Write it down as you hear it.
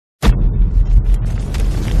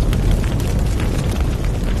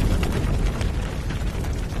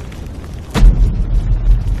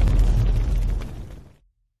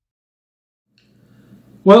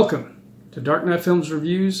Welcome to Dark Knight Films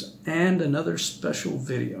Reviews and another special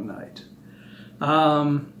video night.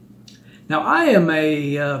 Now I am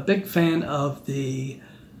a big fan of the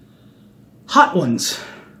Hot Ones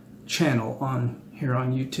channel here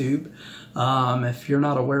on YouTube. If you're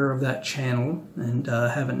not aware of that channel and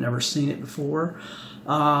haven't never seen it before,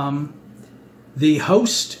 the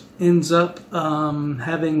host ends up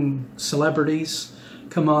having celebrities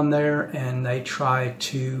come on there and they try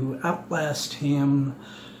to outlast him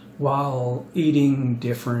while eating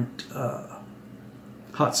different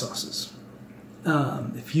hot sauces.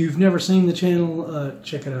 If you've never seen the channel,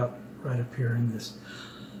 check it out right up here in this.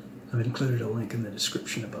 I've included a link in the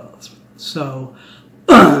description above. So,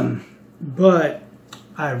 but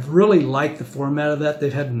I really like the format of that.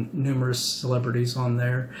 They've had numerous celebrities on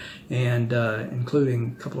there, and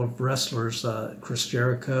including a couple of wrestlers, Chris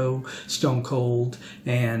Jericho, Stone Cold,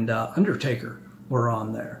 and Undertaker were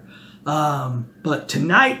on there. But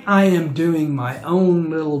tonight I am doing my own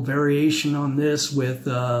little variation on this with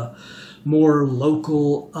more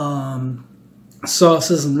local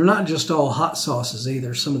sauces, and they're not just all hot sauces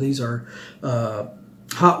either. Some of these are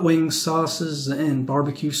hot wing sauces and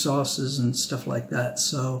barbecue sauces and stuff like that.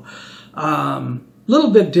 So a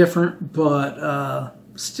little bit different, but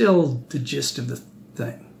still the gist of the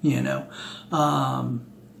thing, you know.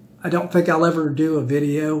 I don't think I'll ever do a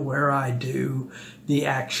video where I do the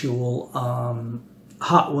actual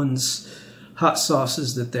hot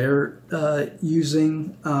sauces that they're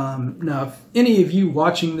using. Now, if any of you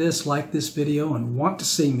watching this like this video and want to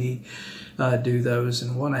see me do those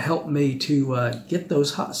and want to help me to get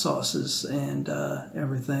those hot sauces and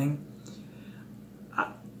everything,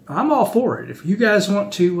 I'm all for it. If you guys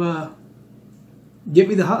want to get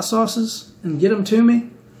me the hot sauces and get them to me,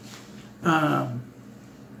 have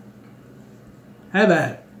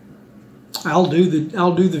at it. I'll do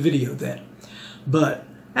the video then. But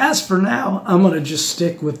as for now, I'm going to just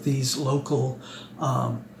stick with these local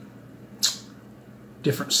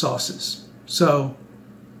different sauces. So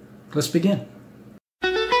let's begin.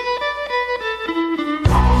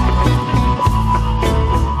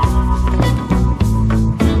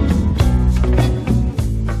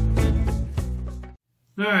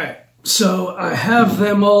 Alright, so I have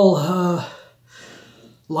them all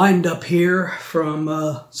lined up here from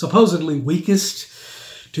supposedly weakest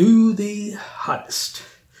to the hottest.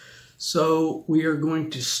 So we are going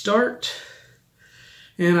to start,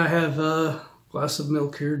 and I have a glass of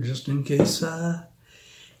milk here just in case it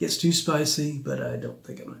gets too spicy, but I don't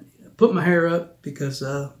think I'm going to put my hair up because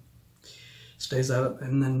it stays out,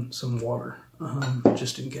 and then some water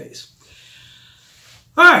just in case.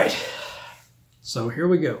 Alright, so here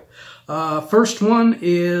we go. First one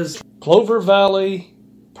is Clover Valley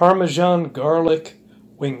Parmesan Garlic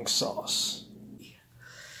Wing Sauce.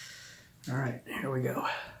 Alright, here we go.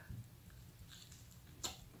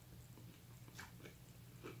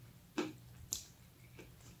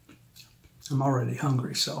 I'm already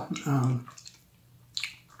hungry, so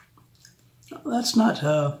that's not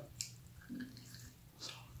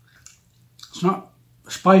it's not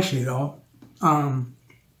spicy at all.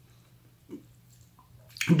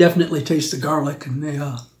 Definitely taste the garlic and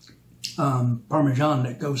the Parmesan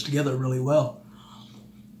that goes together really well.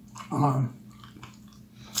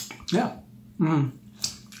 Yeah,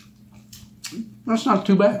 that's not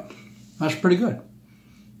too bad. That's pretty good.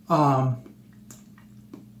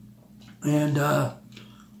 And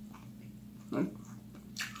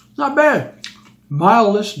not bad.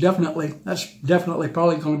 Mildest, definitely. That's definitely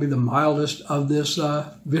probably going to be the mildest of this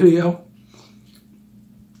video.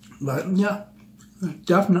 But yeah,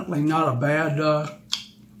 definitely not a bad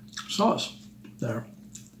sauce there.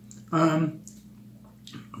 All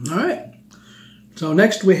right. So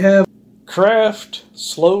next we have Kraft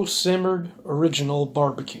Slow Simmered Original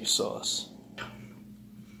Barbecue Sauce.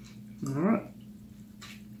 All right.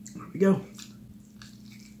 Here we go.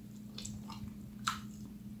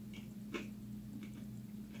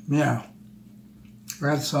 Yeah,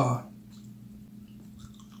 that's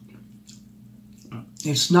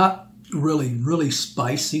it's not really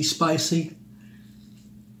spicy,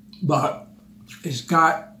 but it's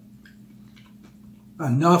got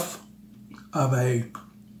enough of a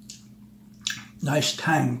nice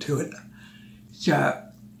tang to it. It's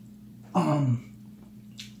got,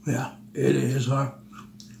 yeah, it is,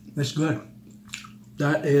 it's good.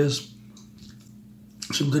 That is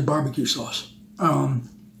some good barbecue sauce.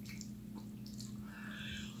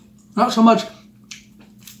 Not so much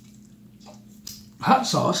hot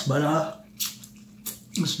sauce, but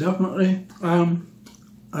it's definitely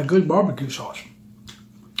a good barbecue sauce.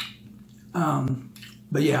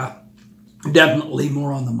 But yeah, definitely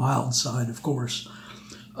more on the mild side, of course.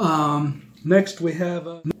 Next we have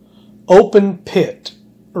Open Pit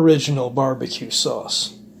Original Barbecue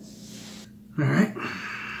Sauce. All right.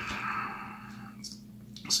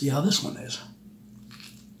 Let's see how this one is.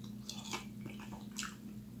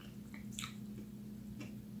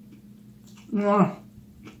 I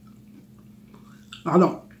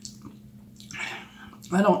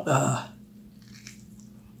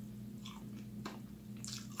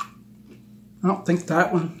don't think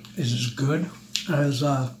that one is as good as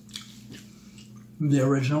the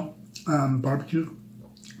original barbecue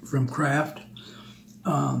from Kraft.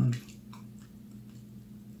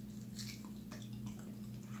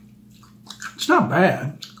 It's not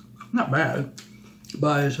bad,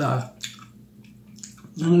 but it's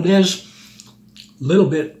and it is a little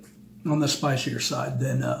bit on the spicier side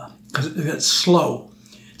than because it's slow.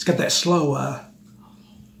 It's got that slow.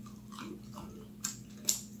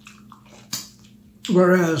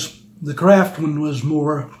 Whereas the Kraft one was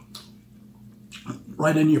more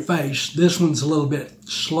right in your face. This one's a little bit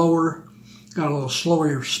slower, got a little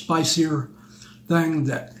slower, spicier thing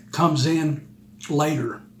that comes in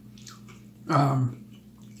later. Yeah,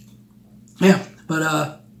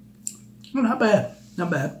 but not bad, not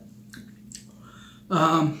bad.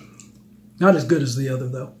 Not as good as the other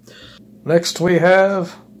though. Next we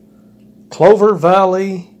have Clover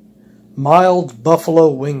Valley Mild Buffalo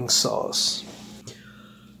Wing Sauce.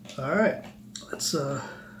 All right, let's.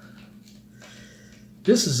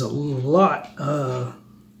 This is a lot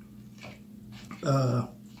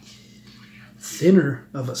thinner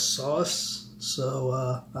of a sauce,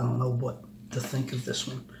 so I don't know what to think of this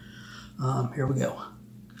one. Here we go.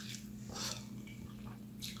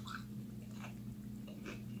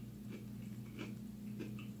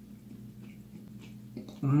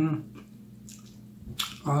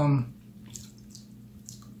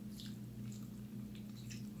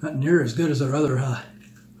 Not near as good as their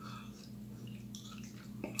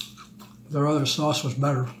other sauce was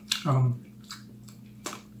better.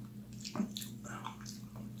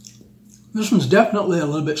 This one's definitely a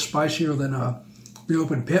little bit spicier than the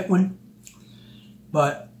Open Pit one,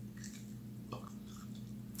 but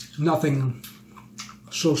nothing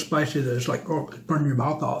so spicy that it's like, oh, burn your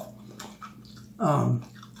mouth off.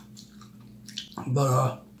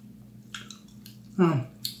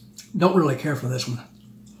 Don't really care for this one.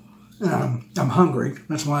 I'm hungry.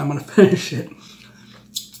 That's why I'm going to finish it.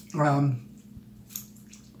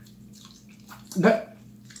 But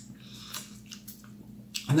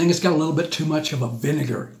I think it's got a little bit too much of a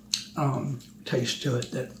vinegar taste to it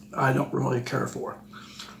that I don't really care for.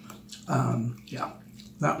 Yeah,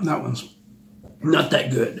 that one's not that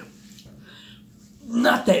good.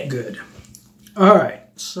 Not that good. All right,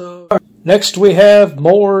 so next we have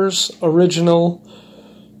Moore's Original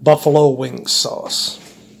Buffalo Wing Sauce.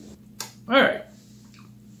 All right.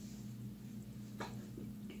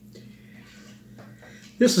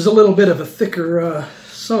 This is a little bit of a thicker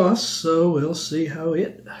sauce, so we'll see how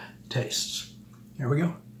it tastes. Here we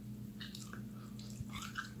go.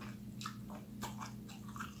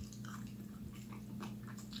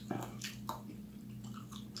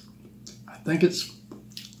 I think it's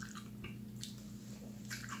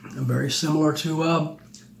very similar to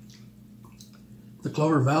the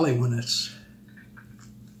Clover Valley one. It's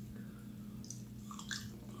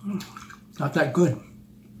not that good.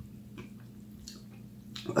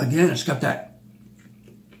 Again, it's got that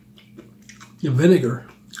vinegar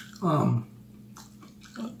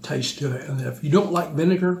taste to it, and if you don't like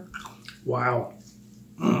vinegar, wow,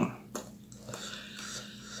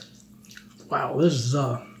 wow, this is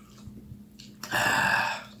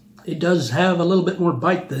it does have a little bit more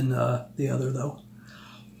bite than the other, though.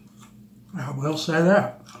 I will say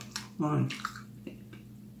that.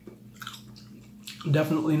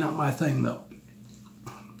 Definitely not my thing, though.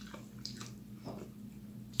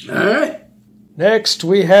 All right. Next,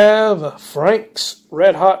 we have Frank's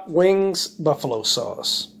Red Hot Wings Buffalo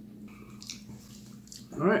Sauce.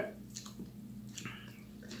 All right.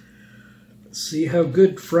 Let's see how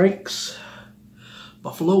good Frank's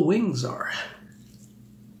Buffalo Wings are.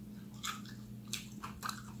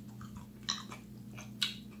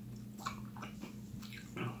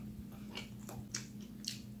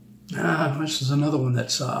 This is another one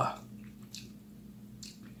that's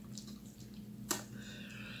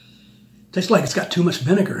tastes like it's got too much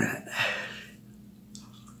vinegar in it.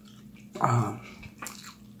 I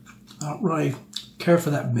don't really care for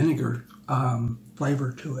that vinegar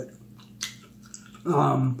flavor to it.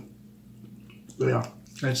 Yeah,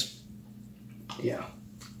 that's, yeah.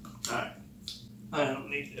 All right, I don't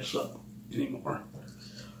need this up anymore.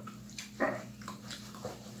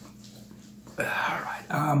 All right,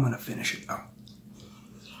 I'm gonna finish it up.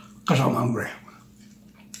 because I'm hungry.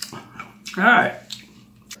 All right.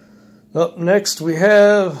 Up next we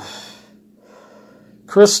have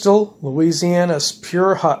Crystal, Louisiana's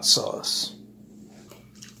Pure Hot Sauce.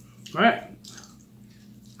 All right.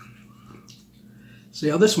 See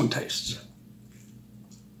how this one tastes.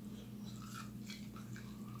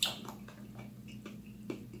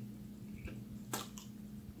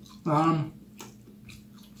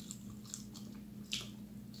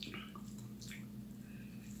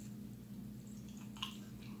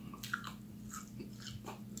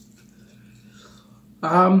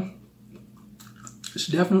 It's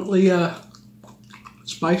definitely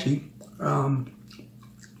spicy.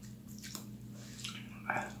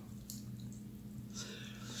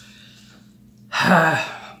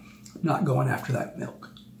 Not going after that milk.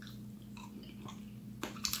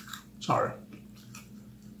 Sorry.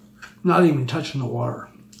 Not even touching the water.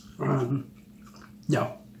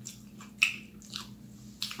 No.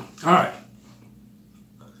 All right.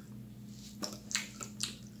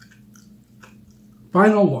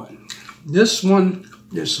 Final one. This one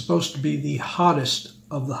is supposed to be the hottest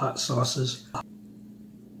of the hot sauces.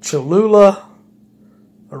 Cholula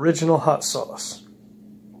Original Hot Sauce.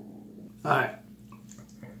 All right.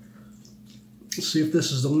 Let's see if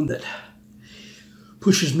this is the one that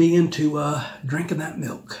pushes me into drinking that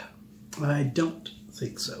milk. I don't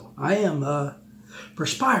think so. I am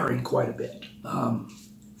perspiring quite a bit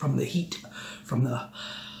from the heat, from the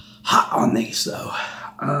hot on these though.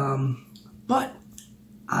 But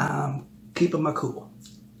I'm keeping my cool.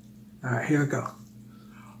 All right, here we go.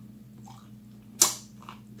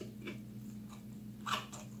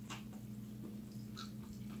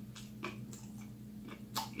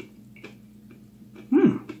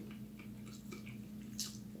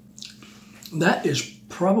 That is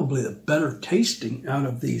probably the better tasting out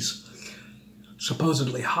of these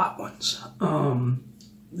supposedly hot ones.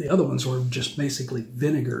 The other ones were just basically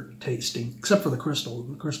vinegar tasting, except for the Crystal.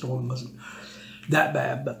 The Crystal one wasn't that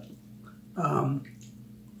bad, but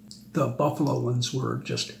the Buffalo ones were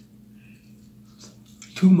just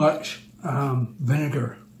too much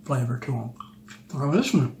vinegar flavor to them. Oh,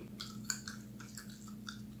 this one,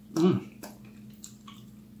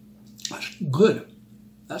 that's good.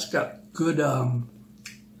 That's got good,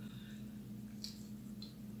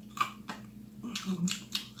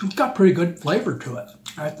 it's got pretty good flavor to it,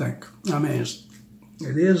 I think. I mean,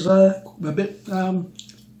 it is a bit on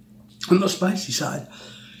the spicy side,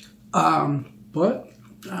 but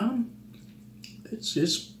it's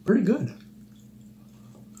pretty good.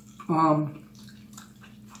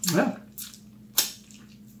 Yeah.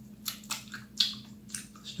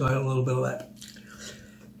 Still had a little bit of that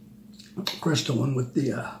Crystal one with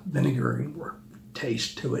the vinegary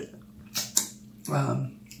taste to it,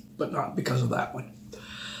 but not because of that one.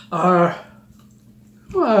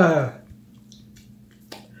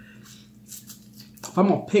 If I'm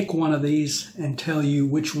gonna pick one of these and tell you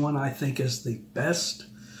which one I think is the best,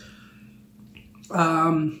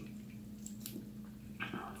 I'd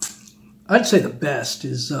say the best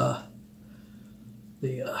is the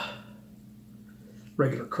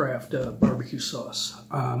regular Kraft barbecue sauce.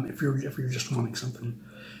 If you're just wanting something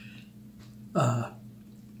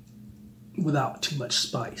without too much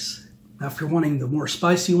spice. Now, if you're wanting the more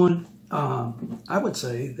spicy one, I would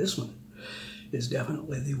say this one is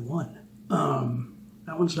definitely the one.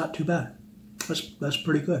 That one's not too bad. That's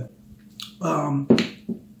pretty good. The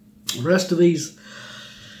rest of these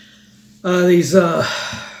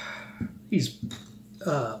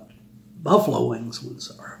buffalo wings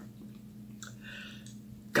ones are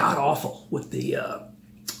god awful with the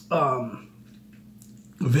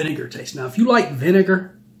vinegar taste. Now, if you like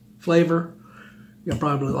vinegar flavor, you'll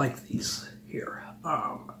probably like these here.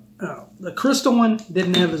 The Crystal one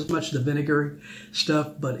didn't have as much of the vinegary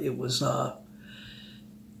stuff, but it was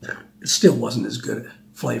it still wasn't as good a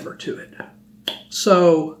flavor to it.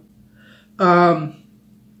 So I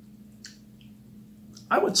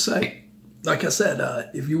would say, like I said,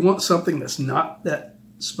 if you want something that's not that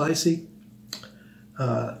spicy,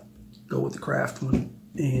 go with the Kraft one.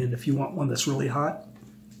 And if you want one that's really hot,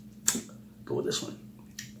 go with this one.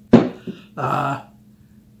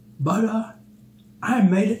 But I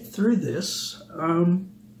made it through this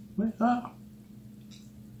without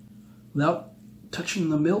touching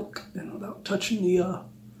the milk and without touching the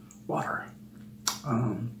water.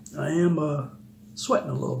 I am sweating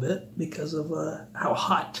a little bit because of how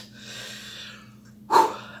hot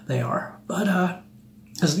they are. But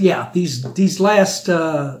yeah, these last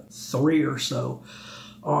 3 or so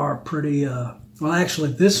are pretty. Well,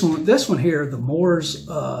 actually, this one here, the Moore's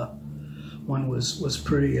one was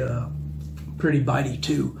pretty bitey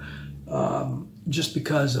too, just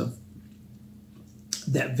because of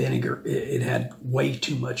that vinegar. It had way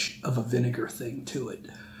too much of a vinegar thing to it.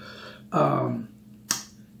 But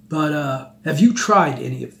have you tried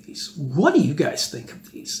any of these? What do you guys think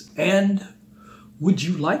of these? And would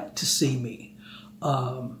you like to see me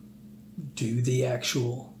do the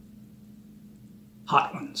actual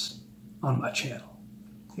hot ones on my channel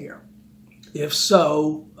here? If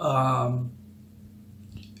so,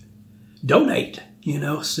 donate. You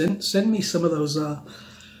know, send me some of those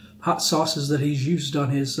hot sauces that he's used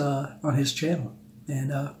on his channel,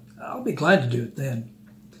 and I'll be glad to do it then.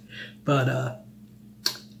 But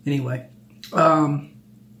anyway,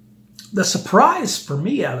 the surprise for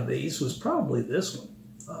me out of these was probably this one,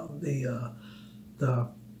 the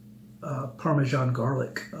Parmesan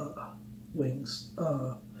garlic wings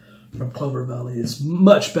from Clover Valley. Is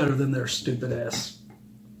much better than their stupid ass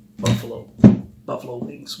buffalo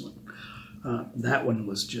wings one. That one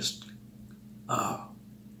was just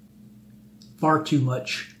far too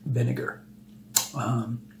much vinegar.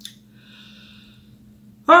 All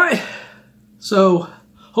right, so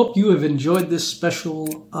hope you have enjoyed this special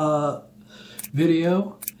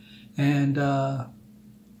video, and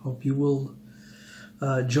hope you will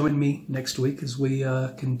join me next week as we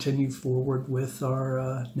continue forward with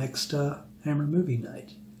our next Hammer movie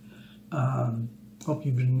night. Hope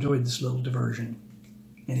you've enjoyed this little diversion.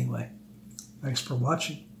 Anyway, thanks for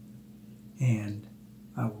watching, and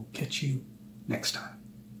I will catch you next time.